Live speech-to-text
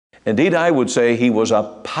Indeed, I would say he was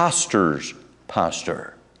a pastor's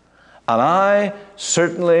pastor. And I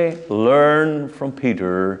certainly learned from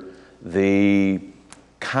Peter the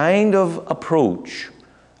kind of approach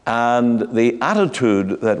and the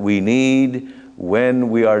attitude that we need when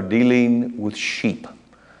we are dealing with sheep.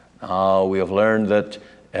 Now, we have learned that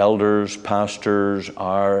elders, pastors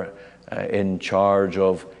are in charge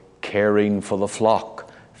of caring for the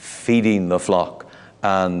flock, feeding the flock,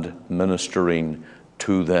 and ministering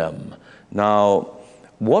to them. Now,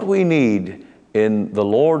 what we need in the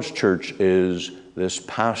Lord's church is this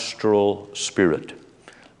pastoral spirit.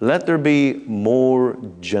 Let there be more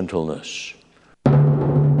gentleness.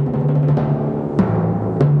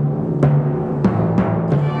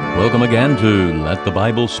 Welcome again to Let the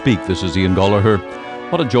Bible Speak. This is Ian Gollaher.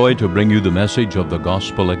 What a joy to bring you the message of the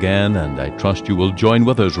gospel again, and I trust you will join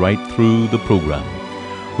with us right through the program.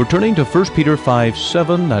 We're turning to 1 Peter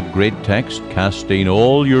 5:7, that great text, casting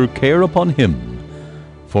all your care upon him,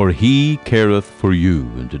 for he careth for you.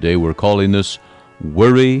 And today we're calling this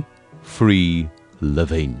worry-free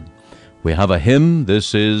living. We have a hymn,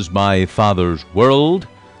 This Is My Father's World,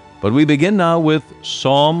 but we begin now with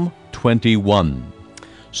Psalm 21.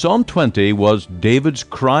 Psalm 20 was David's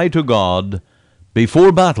cry to God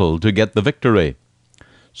before battle to get the victory.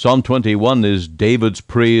 Psalm 21 is David's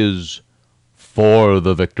praise for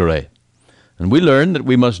the victory. And we learn that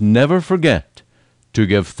we must never forget to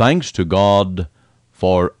give thanks to God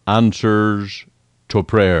for answers to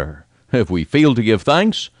prayer. If we fail to give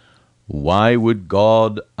thanks, why would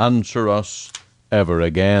God answer us ever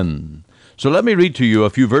again? So let me read to you a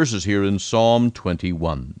few verses here in Psalm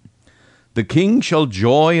 21. The king shall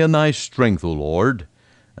joy in thy strength, O Lord,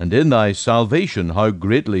 and in thy salvation how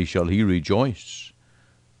greatly shall he rejoice.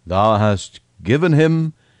 Thou hast given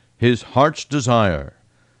him his heart's desire,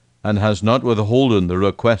 and hast not withholden the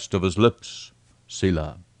request of his lips.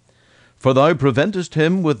 Selah. For thou preventest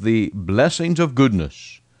him with the blessings of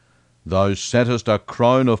goodness. Thou settest a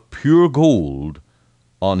crown of pure gold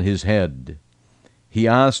on his head. He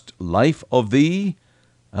asked life of thee,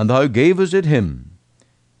 and thou gavest it him,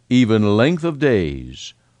 even length of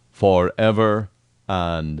days, for ever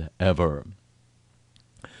and ever.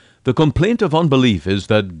 The complaint of unbelief is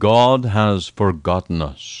that God has forgotten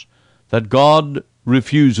us, that God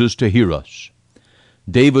refuses to hear us.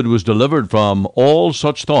 David was delivered from all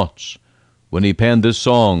such thoughts when he penned this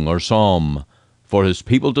song or psalm for his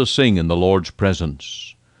people to sing in the Lord's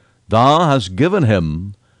presence. Thou hast given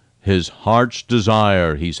him his heart's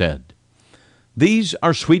desire, he said. These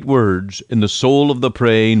are sweet words in the soul of the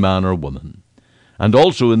praying man or woman, and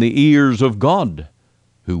also in the ears of God,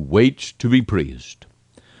 who waits to be praised.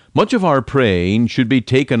 Much of our praying should be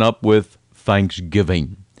taken up with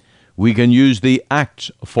thanksgiving. We can use the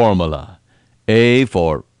ACTS formula. A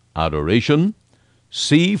for adoration,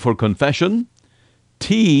 C for confession,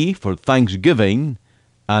 T for thanksgiving,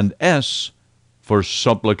 and S for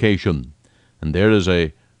supplication. And there is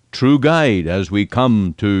a true guide as we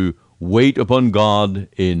come to wait upon God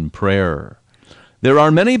in prayer. There are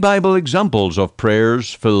many Bible examples of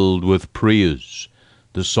prayers filled with praise.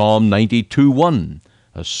 The Psalm 92:1,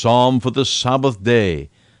 a psalm for the Sabbath day,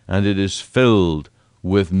 and it is filled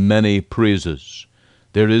with many praises.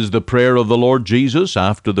 There is the prayer of the Lord Jesus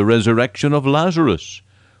after the resurrection of Lazarus,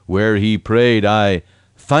 where he prayed, I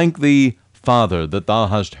thank thee, Father, that thou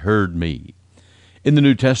hast heard me. In the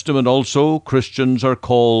New Testament also, Christians are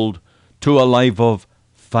called to a life of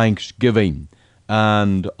thanksgiving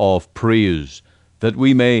and of praise, that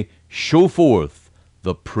we may show forth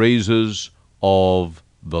the praises of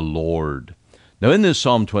the Lord. Now in this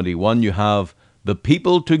Psalm 21 you have the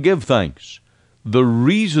people to give thanks, the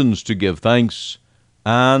reasons to give thanks,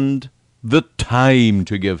 and the time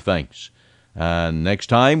to give thanks. And next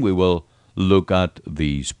time we will look at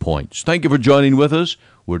these points. Thank you for joining with us.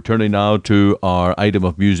 We're turning now to our item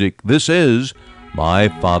of music. This is My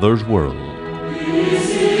Father's World.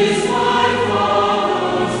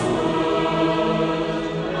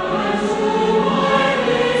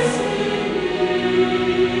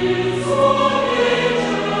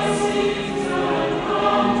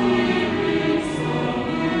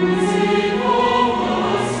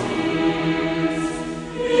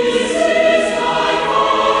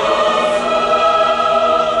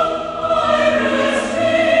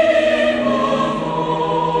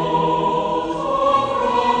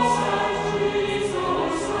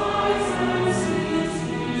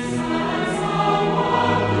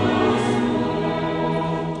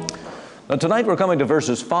 Now tonight we're coming to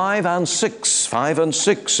verses 5 and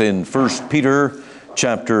 6 in 1 Peter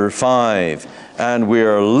chapter 5. And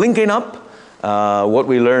we're linking up what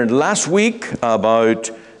we learned last week about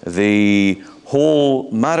the whole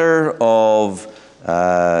matter of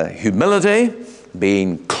humility,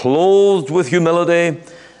 being clothed with humility,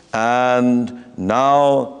 and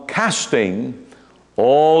now casting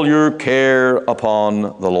all your care upon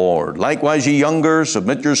the Lord. Likewise, ye younger,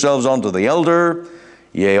 submit yourselves unto the elder.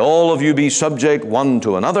 Yea, all of you be subject one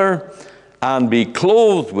to another, and be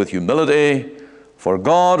clothed with humility. For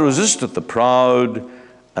God resisteth the proud,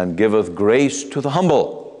 and giveth grace to the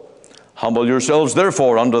humble. Humble yourselves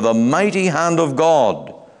therefore under the mighty hand of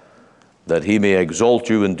God, that he may exalt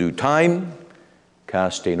you in due time,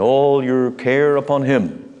 casting all your care upon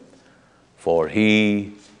him, for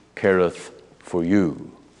he careth for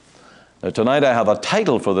you. Now tonight I have a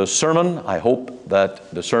title for this sermon. I hope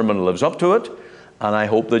that the sermon lives up to it, and I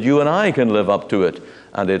hope that you and I can live up to it.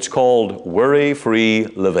 And it's called Worry-Free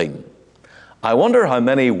Living. I wonder how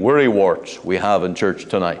many worrywarts we have in church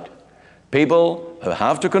tonight. People who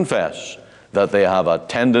have to confess that they have a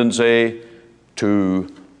tendency to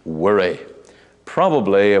worry.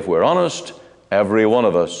 Probably, if we're honest, every one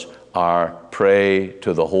of us are prey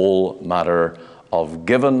to the whole matter of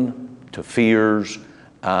given to fears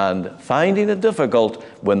and finding it difficult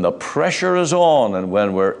when the pressure is on and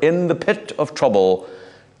when we're in the pit of trouble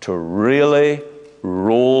to really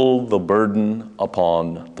roll the burden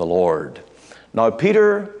upon the Lord. Now,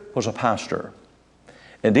 Peter was a pastor.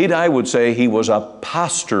 Indeed, I would say he was a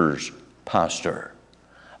pastor's pastor.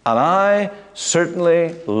 And I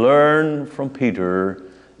certainly learned from Peter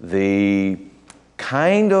the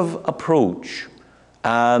kind of approach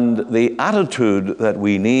and the attitude that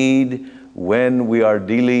we need when we are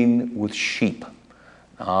dealing with sheep.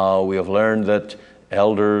 Now, we have learned that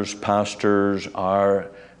elders, pastors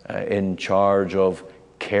are in charge of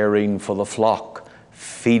caring for the flock,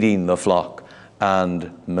 feeding the flock,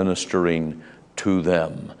 and ministering to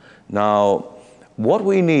them. Now, what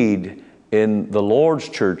we need in the Lord's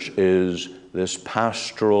church is this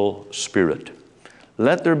pastoral spirit.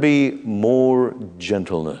 Let there be more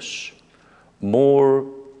gentleness, more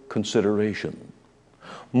consideration,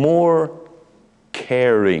 more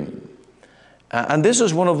caring. And this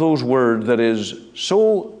is one of those words that is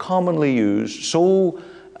so commonly used, so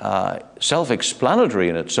self-explanatory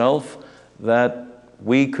in itself, that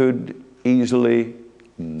we could easily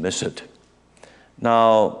miss it.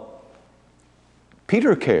 Now,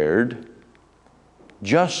 Peter cared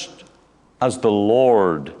just as the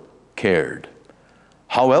Lord cared.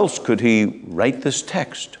 How else could he write this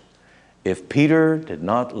text if Peter did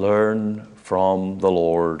not learn from the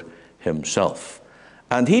Lord himself?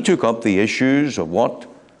 And he took up the issues of what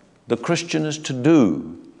the Christian is to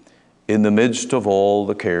do in the midst of all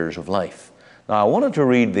the cares of life. Now, I wanted to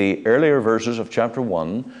read the earlier verses of chapter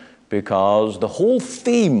 1 because the whole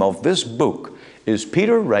theme of this book is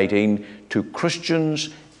Peter writing to Christians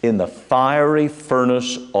in the fiery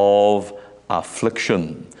furnace of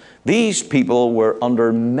affliction. These people were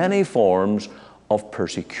under many forms of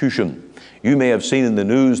persecution. You may have seen in the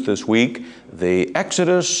news this week the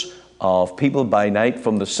exodus of people by night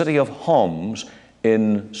from the city of Homs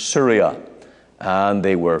in Syria. And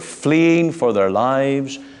they were fleeing for their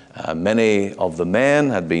lives. Many of the men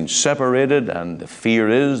had been separated, and the fear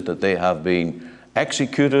is that they have been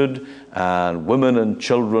executed, and women and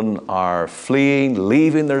children are fleeing,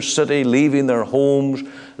 leaving their city, leaving their homes,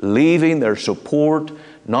 leaving their support,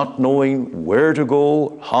 not knowing where to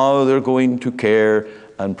go, how they're going to care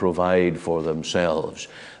and provide for themselves.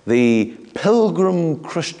 The pilgrim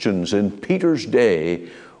Christians in Peter's day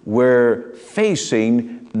were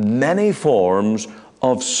facing many forms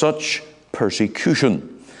of such persecution.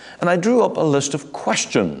 And I drew up a list of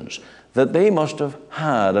questions that they must have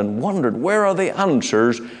had and wondered, where are the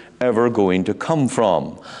answers ever going to come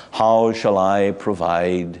from? How shall I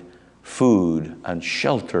provide food and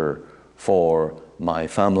shelter for my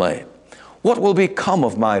family? What will become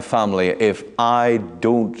of my family if I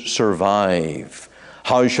don't survive?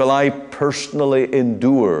 How shall I personally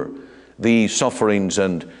endure the sufferings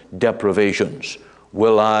and deprivations?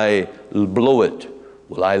 Will I blow it?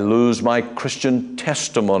 Will I lose my Christian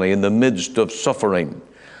testimony in the midst of suffering?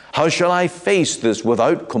 How shall I face this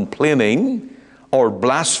without complaining or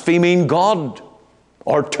blaspheming God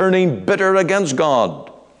or turning bitter against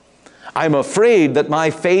God? I'm afraid that my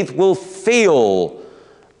faith will fail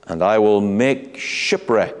and I will make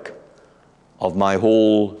shipwreck of my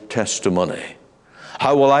whole testimony.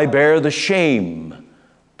 How will I bear the shame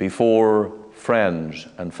before friends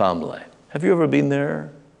and family? Have you ever been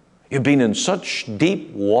there? You've been in such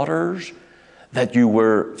deep waters that you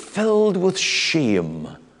were filled with shame,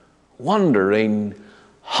 wondering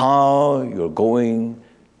how you're going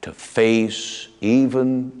to face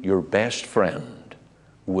even your best friend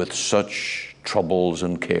with such troubles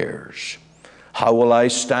and cares. How will I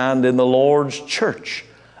stand in the Lord's church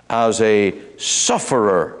as a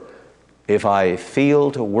sufferer if I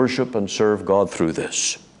fail to worship and serve God through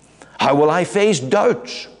this? How will I face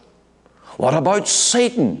doubts? What about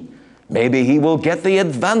Satan? Maybe he will get the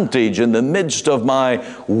advantage in the midst of my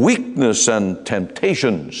weakness and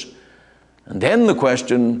temptations. And then the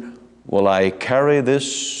question, will I carry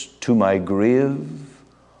this to my grave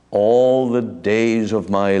all the days of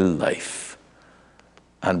my life?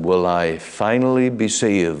 And will I finally be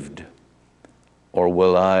saved? Or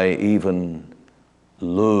will I even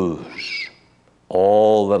lose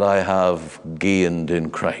all that I have gained in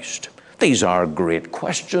Christ? These are great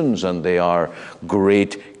questions, and they are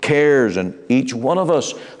great cares, and each one of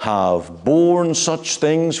us have borne such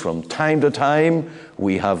things from time to time.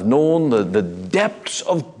 We have known the depths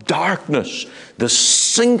of darkness, the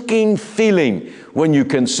sinking feeling when you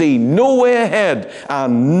can see no way ahead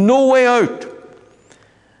and no way out.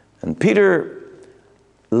 And Peter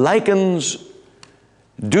likens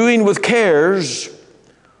doing with cares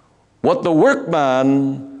what the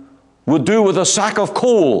workman would do with a sack of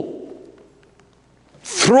coal.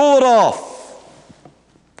 Throw it off,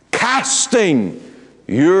 casting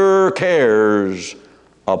your cares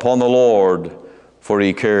upon the Lord, for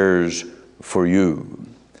he cares for you.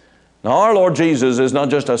 Now, our Lord Jesus is not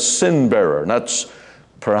just a sin bearer. That's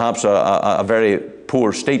perhaps a very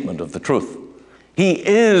poor statement of the truth. He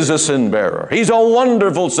is a sin bearer. He's a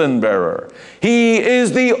wonderful sin bearer. He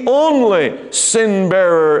is the only sin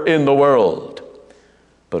bearer in the world.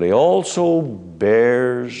 But he also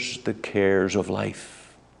bears the cares of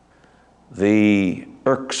life, the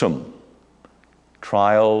irksome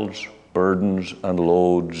trials, burdens, and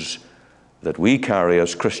loads that we carry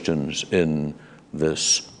as Christians in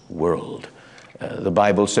this world. The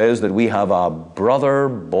Bible says that we have a brother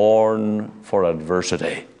born for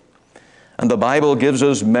adversity. And the Bible gives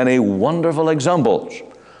us many wonderful examples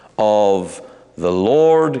of the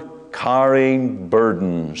Lord carrying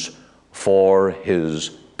burdens for his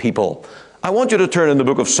people. I want you to turn in the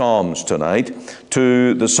book of Psalms tonight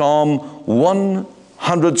to the Psalm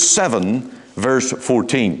 107, verse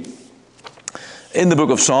 14. In the book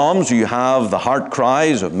of Psalms, you have the heart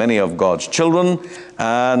cries of many of God's children,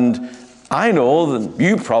 and I know that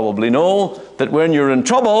you probably know that when you're in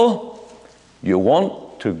trouble, you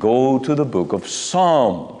want to go to the book of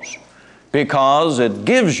Psalms, because it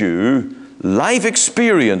gives you life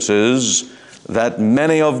experiences that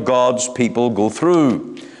many of God's people go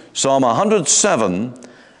through. Psalm 107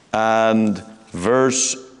 and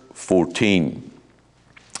verse 14.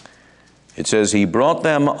 It says, He brought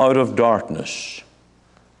them out of darkness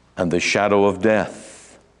and the shadow of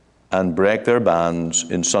death, and brake their bands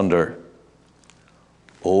in sunder.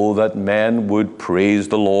 Oh, that men would praise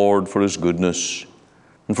the Lord for his goodness,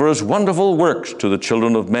 and for his wonderful works to the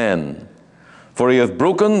children of men. For he hath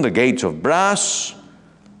broken the gates of brass,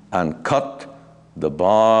 and cut the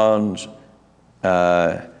bonds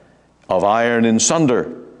of iron in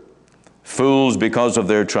sunder. Fools, because of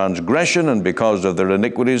their transgression and because of their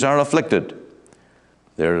iniquities, are afflicted.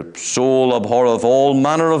 Their soul abhorreth all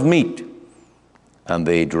manner of meat, and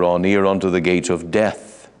they draw near unto the gates of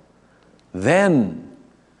death. Then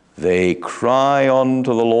they cry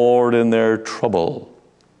unto the Lord in their trouble,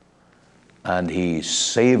 and he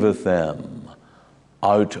saveth them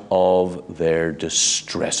out of their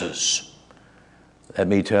distresses. Let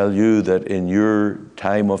me tell you that in your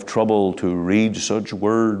time of trouble, to read such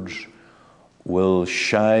words will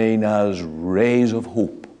shine as rays of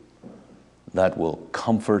hope that will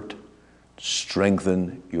comfort,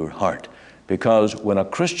 strengthen your heart. Because when a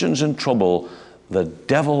Christian's in trouble, the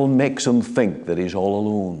devil makes him think that he's all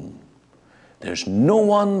alone. There's no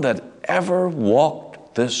one that ever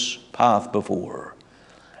walked this path before,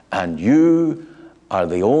 and you are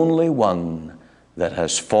the only one that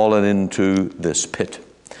has fallen into this pit.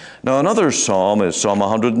 Now, another psalm is Psalm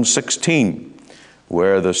 116,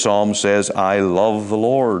 where the psalm says, I love the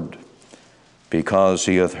Lord, because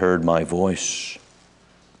he hath heard my voice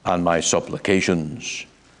and my supplications,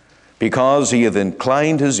 because he hath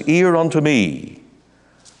inclined his ear unto me.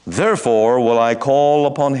 Therefore will I call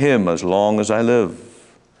upon him as long as I live.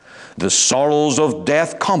 The sorrows of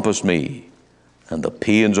death compassed me, and the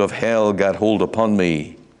pains of hell gat hold upon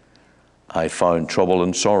me. I found trouble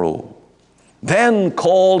and sorrow. Then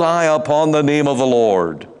called I upon the name of the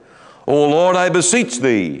Lord. O Lord, I beseech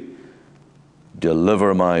thee,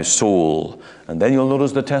 deliver my soul. And then you'll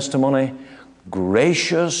notice the testimony.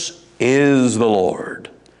 Gracious is the Lord,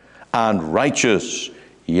 and righteous,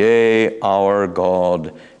 yea, our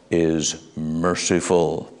God is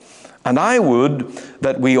merciful. And I would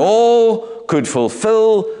that we all could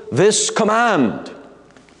fulfill this command.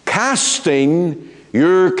 casting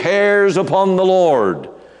your cares upon the Lord,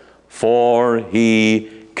 for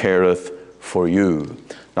He careth for you.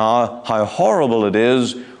 Now, how horrible it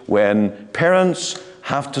is when parents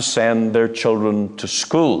have to send their children to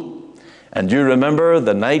school. And you remember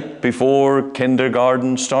the night before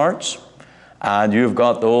kindergarten starts, and you've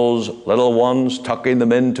got those little ones tucking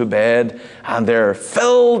them into bed, and they're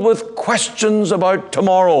filled with questions about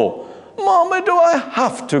tomorrow. Mommy, do I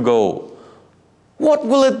have to go? What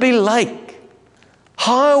will it be like?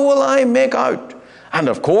 How will I make out? And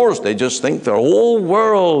of course, they just think their whole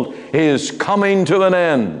world is coming to an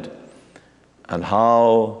end. And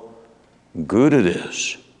how good it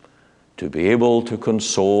is to be able to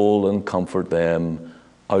console and comfort them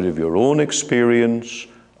out of your own experience,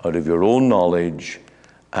 out of your own knowledge,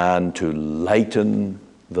 and to lighten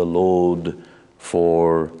the load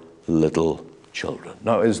for little children.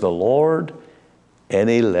 Now, is the Lord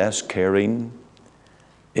any less caring?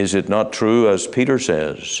 Is it not true, as Peter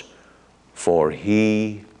says, for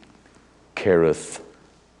He careth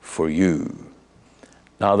for you?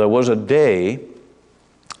 Now, there was a day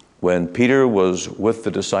when Peter was with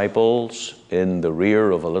the disciples in the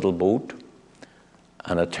rear of a little boat,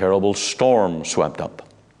 and a terrible storm swept up.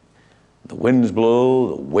 The winds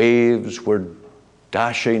blew, the waves were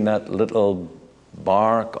dashing that little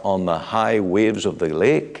bark on the high waves of the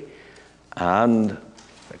lake, and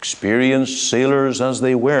experienced sailors as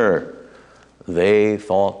they were, they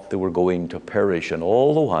thought they were going to perish. And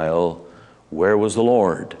all the while, where was the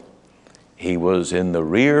Lord? He was in the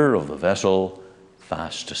rear of the vessel,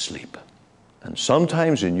 fast asleep. And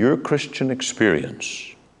sometimes in your Christian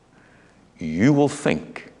experience, you will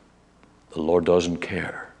think the Lord doesn't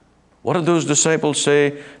care. What did those disciples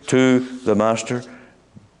say to the Master?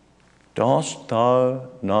 Dost thou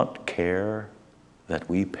not care that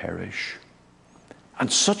we perish?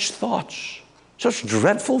 And such thoughts, such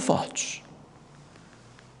dreadful thoughts,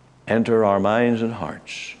 enter our minds and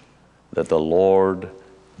hearts, that the Lord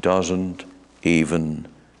doesn't even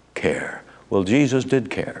care. Well, Jesus did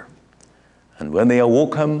care. And when they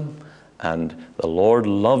awoke Him, and the Lord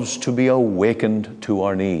loves to be awakened to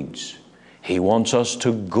our needs. He wants us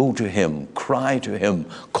to go to Him, cry to Him,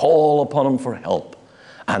 call upon Him for help.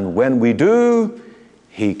 And when we do,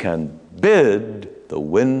 He can bid the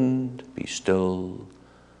wind be still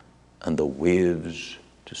and the waves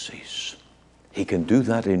to cease. He can do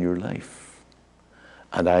that in your life.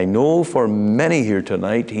 And I know for many here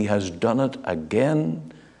tonight, He has done it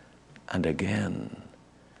again and again.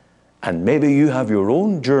 And maybe you have your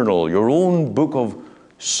own journal, your own book of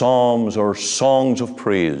psalms or songs of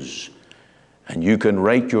praise, and you can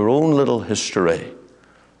write your own little history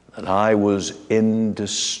that I was in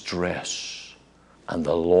distress and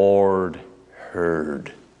the Lord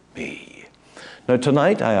heard me. Now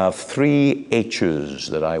tonight I have 3 H's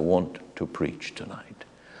that I want to preach tonight.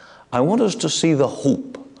 I want us to see the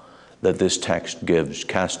hope that this text gives,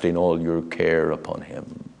 casting all your care upon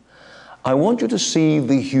Him. I want you to see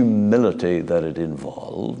the humility that it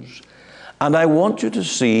involves, and I want you to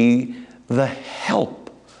see the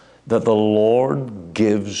help that the Lord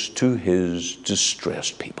gives to His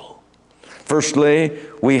distressed people. Firstly,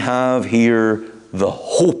 we have here the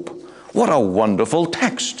hope. What a wonderful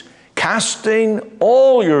text. Casting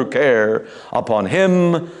all your care upon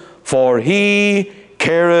Him, for He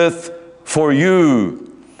careth for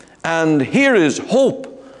you. And here is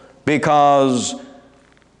hope, because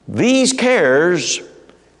these cares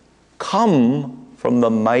come from the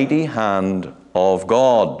mighty hand of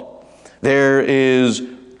God. There is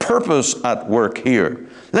purpose at work here.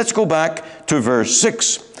 Let's go back to verse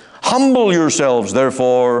 6. Humble yourselves,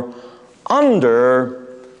 therefore, under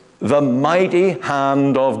the mighty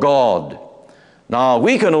hand of God. Now,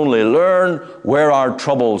 we can only learn where our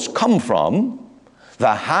troubles come from,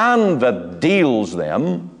 the hand that deals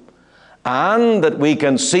them, and that we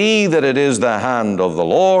can see that it is the hand of the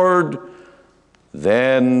Lord.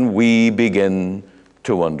 Then we begin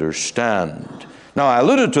to understand. Now, I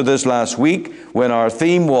alluded to this last week when our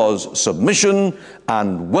theme was submission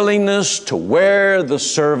and willingness to wear the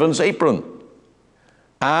servant's apron.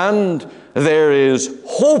 And there is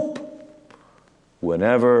hope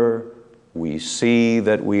whenever we see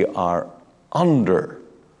that we are under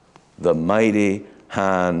the mighty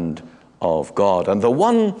hand of God. And the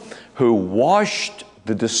one who washed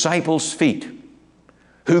the disciples' feet,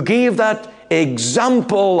 who gave that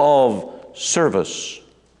example of service,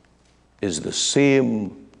 is the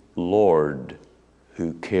same Lord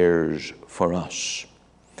who cares for us.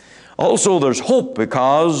 Also, there's hope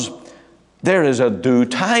because there is a due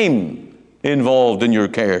time involved in your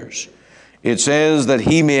cares. It says that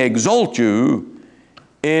He may exalt you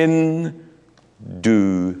in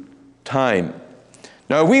due time.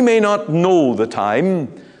 Now, we may not know the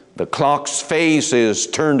time. The clock's face is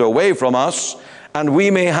turned away from us, and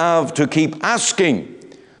we may have to keep asking.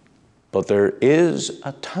 But there is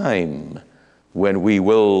a time when we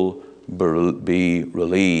will be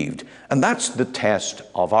relieved. And that's the test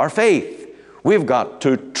of our faith. We've got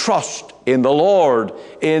to trust in the Lord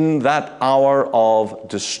in that hour of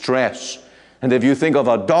distress. And if you think of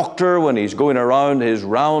a doctor when he's going around his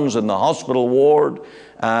rounds in the hospital ward,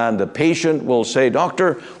 and the patient will say,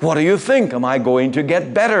 "Doctor, what do you think? Am I going to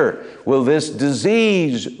get better? Will this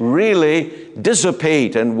disease really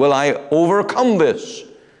dissipate? And will I overcome this?"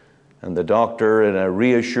 And the doctor, in a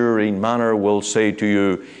reassuring manner, will say to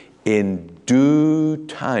you, "In due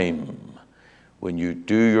time, when you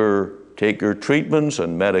take your treatments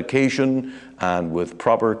and medication, and with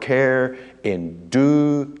proper care, in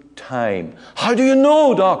due time." "How do you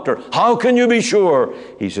know, doctor? How can you be sure?"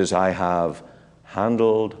 He says, "I have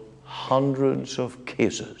handled hundreds of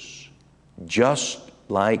cases just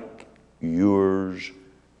like yours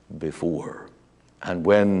before." And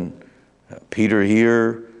when Peter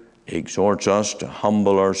here exhorts us to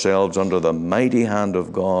humble ourselves under the mighty hand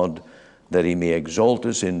of God, that he may exalt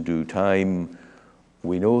us in due time,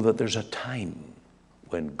 we know that there's a time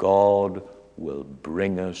when God will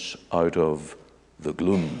bring us out of the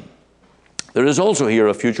gloom. There is also here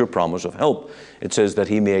a future promise of help. It says that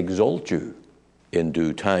he may exalt you in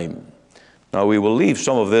due time. Now, we will leave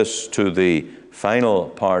some of this to the final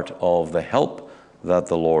part of the help that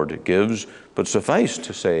the Lord gives, but suffice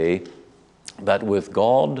to say that with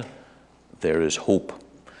God there is hope.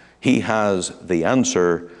 He has the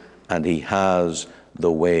answer, and he has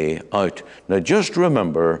the way out. Now, just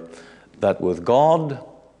remember that with God,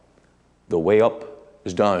 the way up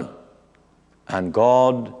is down, and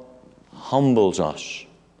God humbles us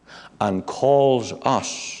and calls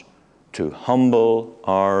us to humble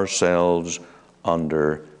ourselves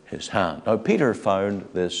under his hand. Now, Peter found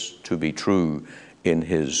this to be true in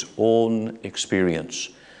his own experience.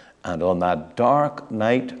 And on that dark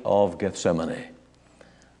night of Gethsemane,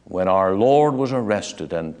 when our Lord was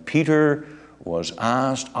arrested and Peter was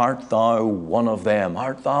asked, "Art thou one of them?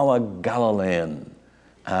 Art thou a Galilean?"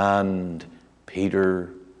 And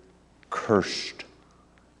Peter cursed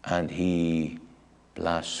and he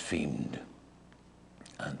blasphemed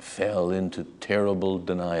and fell into terrible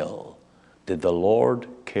denial. Did the Lord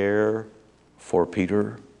care for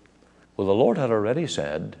Peter? Well, the Lord had already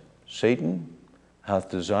said, "Satan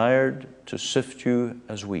hath desired to sift you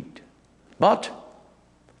as wheat, but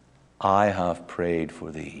I have prayed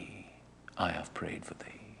for thee. I have prayed for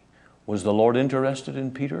thee." Was the Lord interested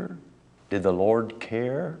in Peter? Did the Lord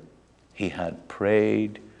care? He had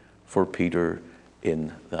prayed for Peter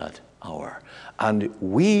in that hour. And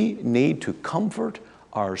we need to comfort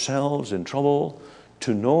ourselves in trouble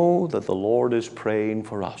to know that the Lord is praying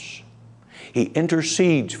for us. He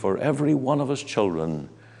intercedes for every one of his children,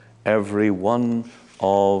 every one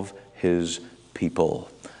of his people.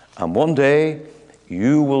 And one day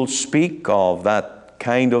you will speak of that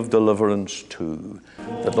kind of deliverance too,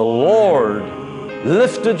 that the Lord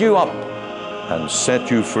lifted you up and set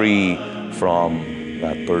you free from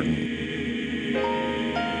that burden.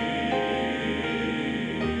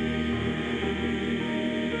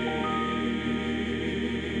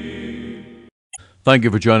 Thank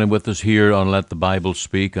you for joining with us here on Let the Bible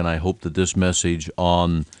Speak, and I hope that this message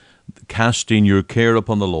on casting your care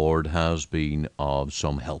upon the Lord has been of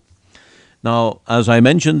some help. Now, as I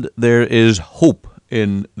mentioned, there is hope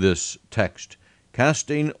in this text.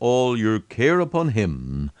 Casting all your care upon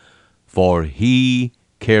him, for he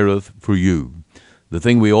careth for you. The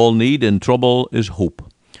thing we all need in trouble is hope.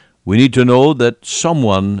 We need to know that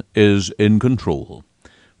someone is in control.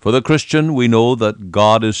 For the Christian, we know that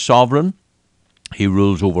God is sovereign. He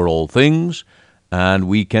rules over all things, and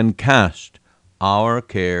we can cast our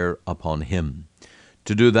care upon him.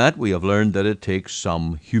 To do that, we have learned that it takes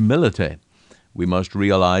some humility. We must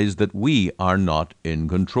realize that we are not in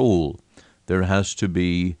control. There has to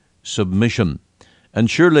be submission. And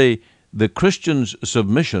surely the Christian's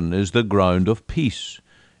submission is the ground of peace.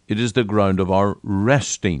 It is the ground of our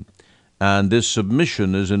resting. And this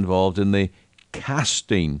submission is involved in the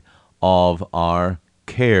casting of our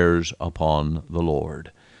cares upon the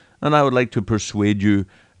Lord. And I would like to persuade you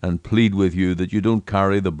and plead with you that you don't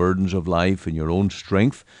carry the burdens of life in your own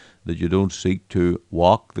strength, that you don't seek to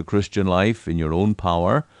walk the Christian life in your own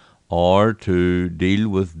power, or to deal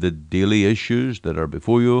with the daily issues that are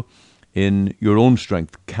before you in your own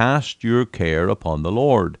strength. Cast your care upon the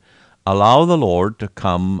Lord. Allow the Lord to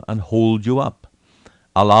come and hold you up.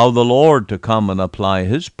 Allow the Lord to come and apply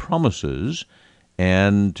his promises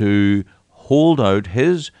and to hold out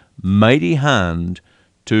his mighty hand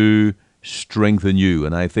to strengthen you.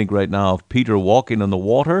 And I think right now of Peter walking on the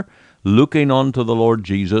water, looking unto the Lord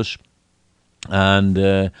Jesus,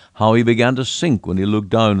 and how he began to sink when he looked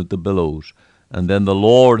down at the billows. And then the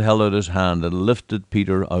Lord held out his hand and lifted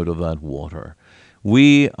Peter out of that water.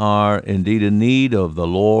 We are indeed in need of the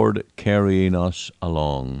Lord carrying us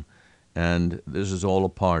along. And this is all a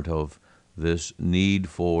part of this need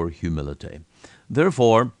for humility.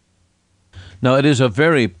 Therefore, now it is a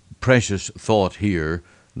very precious thought here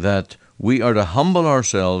that we are to humble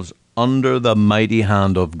ourselves under the mighty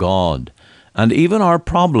hand of God. And even our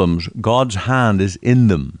problems, God's hand is in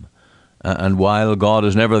them. And while God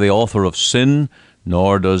is never the author of sin,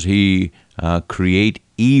 nor does he create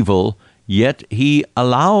evil, yet he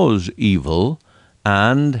allows evil,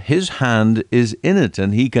 and his hand is in it,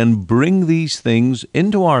 and he can bring these things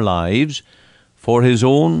into our lives for his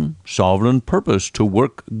own sovereign purpose, to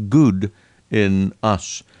work good in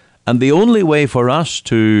us. And the only way for us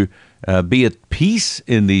to be at peace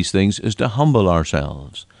in these things is to humble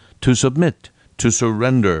ourselves, to submit, to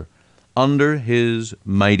surrender under his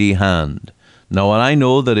mighty hand. Now, and I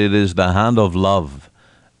know that it is the hand of love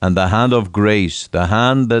and the hand of grace, the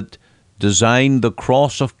hand that designed the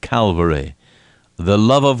cross of Calvary, the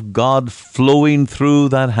love of God flowing through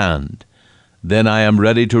that hand, then I am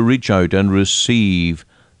ready to reach out and receive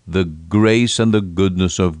the grace and the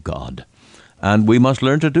goodness of God. And we must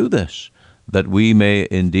learn to do this, that we may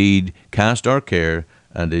indeed cast our care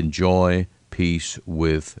and enjoy peace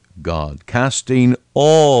with God. Casting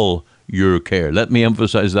all your care. Let me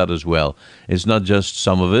emphasize that as well. It's not just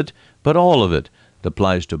some of it, but all of it. It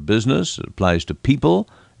applies to business, it applies to people,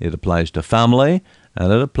 it applies to family,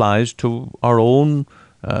 and it applies to our own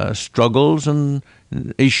struggles and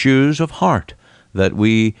issues of heart, that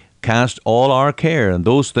we cast all our care, and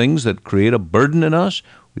those things that create a burden in us,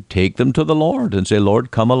 we take them to the Lord and say,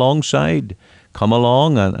 Lord, come alongside, come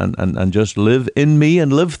along and just live in me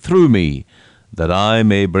and live through me, that I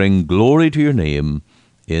may bring glory to your name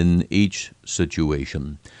in each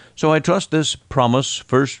situation. So I trust this promise,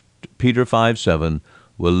 1 Peter 5:7,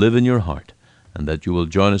 will live in your heart, and that you will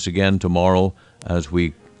join us again tomorrow as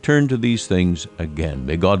we turn to these things again.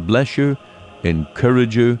 May God bless you,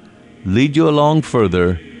 encourage you, lead you along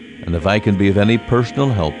further, and if I can be of any personal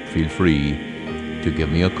help, feel free to give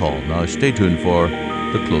me a call. Now stay tuned for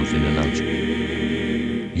the closing announcement.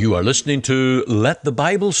 You are listening to Let the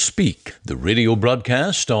Bible Speak, the radio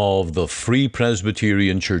broadcast of the Free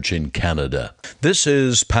Presbyterian Church in Canada. This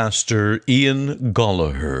is Pastor Ian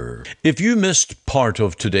Gollaher. If you missed part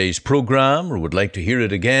of today's program or would like to hear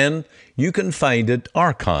it again, you can find it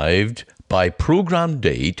archived by program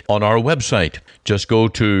date on our website. Just go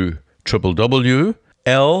to www.ltbs.ca,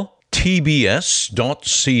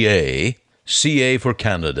 CA for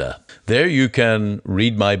Canada. There you can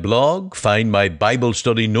read my blog, find my Bible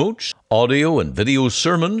study notes, audio and video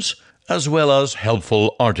sermons, as well as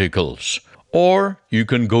helpful articles. Or you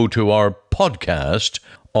can go to our podcast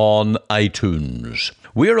on iTunes.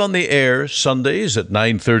 We're on the air Sundays at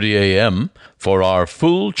 9:30 a.m. for our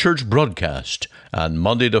full church broadcast, and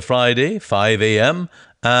Monday to Friday, 5 a.m.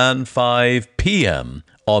 and 5 p.m.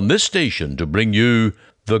 on this station to bring you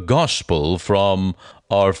the gospel from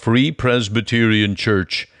our Free Presbyterian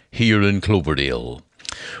Church here in Cloverdale.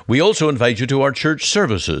 We also invite you to our church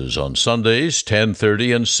services on Sundays,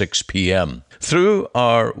 10:30 and 6 p.m. Through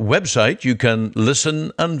our website, you can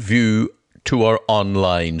listen and view to our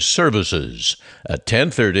online services at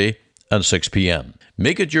 10:30 and 6 p.m.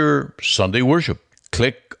 Make it your Sunday worship.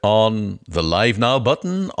 Click on the Live Now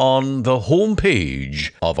button on the home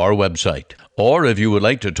page of our website. Or if you would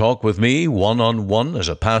like to talk with me one-on-one as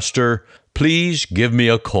a pastor, please give me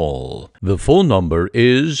a call. The phone number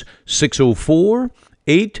is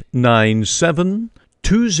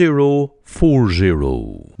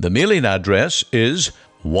 604-897-2040. The mailing address is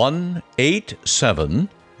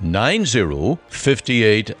 18790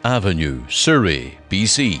 58th Avenue, Surrey,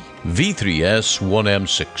 BC,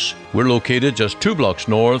 V3S1M6. We're located just 2 blocks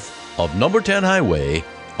north of number 10 Highway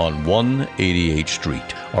on 188th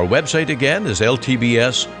Street. Our website again is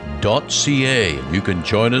ltbs.ca, and you can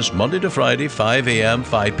join us Monday to Friday, 5 a.m.,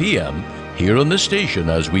 5 p.m. here on the station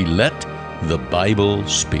as we let the Bible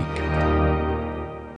speak.